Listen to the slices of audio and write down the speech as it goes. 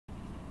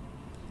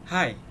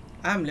Hi,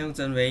 I'm Leung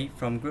Zhen Wei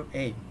from Group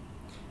A.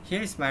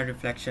 Here is my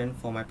reflection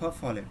for my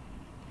portfolio.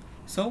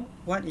 So,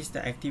 what is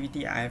the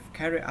activity I have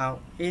carried out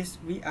is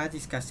we are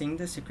discussing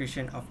the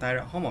secretion of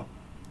thyroid hormone.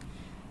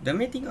 The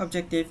meeting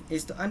objective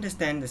is to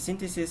understand the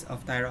synthesis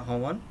of thyroid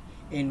hormone,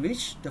 in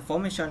which the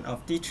formation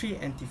of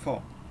T3 and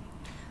T4.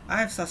 I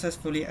have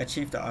successfully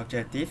achieved the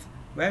objective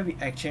where we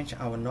exchange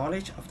our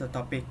knowledge of the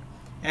topic,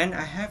 and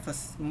I have a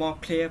more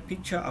clear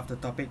picture of the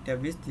topic that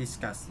we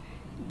discussed.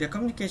 The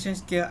communication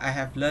skill I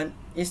have learned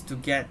is to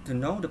get to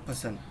know the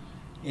person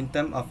in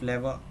terms of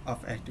level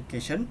of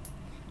education.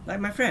 Like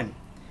my friend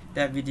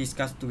that we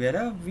discussed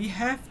together, we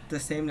have the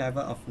same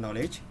level of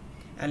knowledge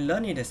and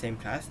learn in the same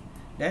class,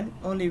 then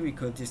only we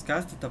could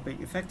discuss the topic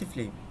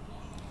effectively.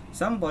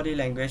 Some body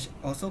language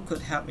also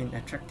could help in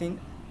attracting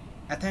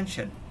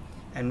attention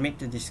and make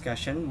the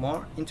discussion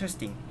more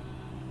interesting.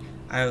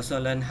 I also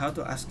learned how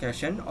to ask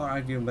question or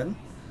argument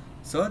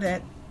so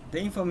that the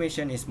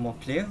information is more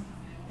clear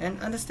and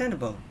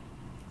understandable.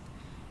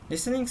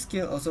 Listening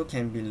skill also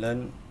can be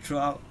learned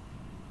throughout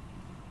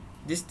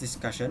this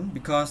discussion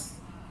because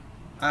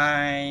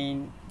I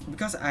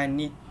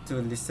need to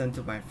listen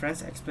to my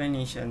friend's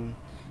explanation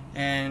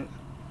and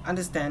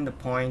understand the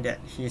point that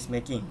he is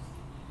making.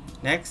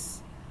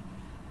 Next,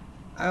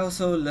 I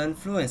also learned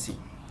fluency,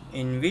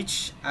 in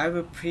which I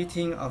will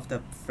pre-think of the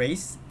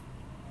phrase,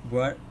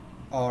 word,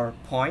 or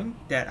point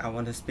that I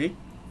want to speak,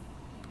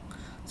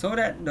 so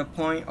that the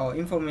point or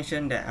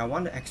information that I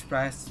want to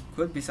express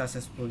could be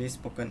successfully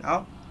spoken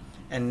out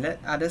and let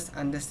others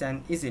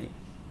understand easily.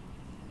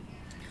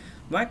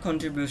 My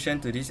contribution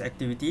to this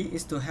activity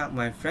is to help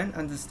my friend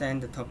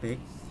understand the topic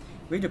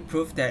with the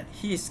proof that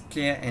he is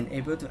clear and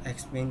able to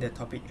explain the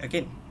topic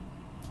again.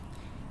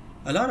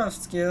 A lot of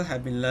skills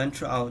have been learned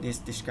throughout this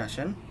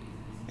discussion,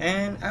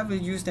 and I will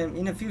use them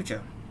in the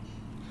future.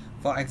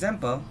 For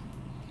example,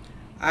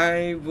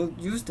 I will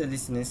use the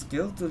listening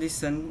skill to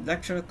listen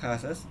lecture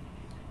classes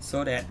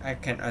so that I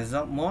can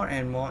absorb more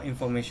and more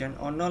information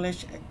or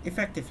knowledge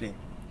effectively.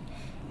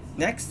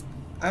 Next,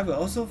 I will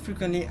also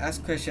frequently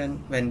ask questions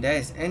when there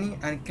is any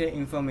unclear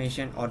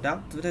information or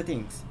doubt to the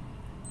things.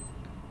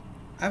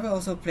 I will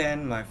also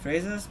plan my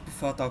phrases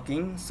before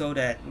talking so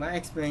that my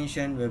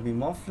explanation will be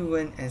more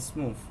fluent and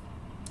smooth.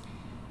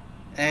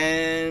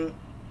 And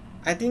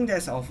I think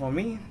that's all for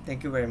me.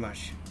 Thank you very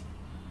much.